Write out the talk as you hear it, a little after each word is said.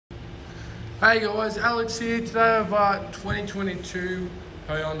Hey guys, Alex here. Today I've got 2022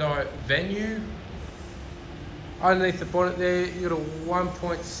 Hyundai Venue. Underneath the bonnet there, you got a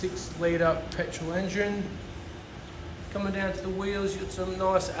 1.6 litre petrol engine. Coming down to the wheels, you got some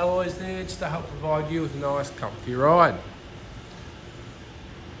nice alloys there just to help provide you with a nice comfy ride.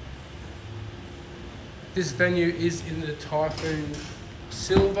 This Venue is in the Typhoon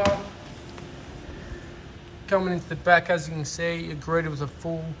Silver. Coming into the back, as you can see, you're greeted with a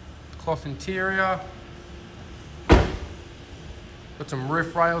full cloth interior. Got some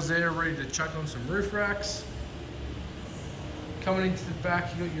roof rails there ready to chuck on some roof racks. Coming into the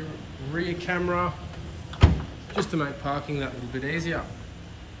back, you got your rear camera just to make parking that little bit easier.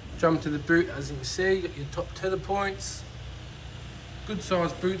 Jump to the boot, as you can see, you got your top tether points, good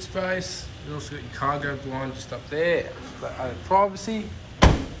sized boot space. You also got your cargo blind just up there for that added privacy.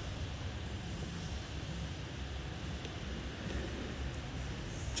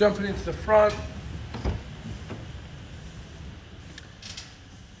 Jumping into the front,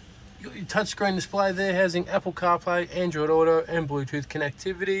 you got your touchscreen display there housing Apple CarPlay, Android Auto and Bluetooth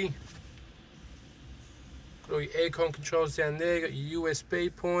connectivity. Got all your aircon controls down there, you got your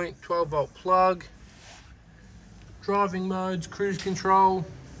USB point, 12-volt plug, driving modes, cruise control,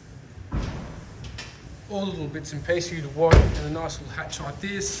 all the little bits and pieces you'd want in a nice little hatch like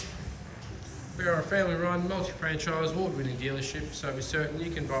this. We are a family-run, multi-franchise, award-winning dealership, so be certain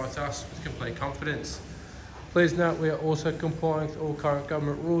you can buy with us with complete confidence. Please note we are also complying with all current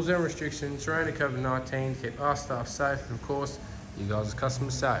government rules and restrictions surrounding COVID-19 to keep our staff safe and, of course, you guys as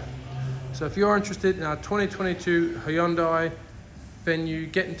customers safe. So if you're interested in our 2022 Hyundai Venue,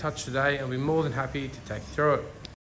 get in touch today and we'll be more than happy to take you through it.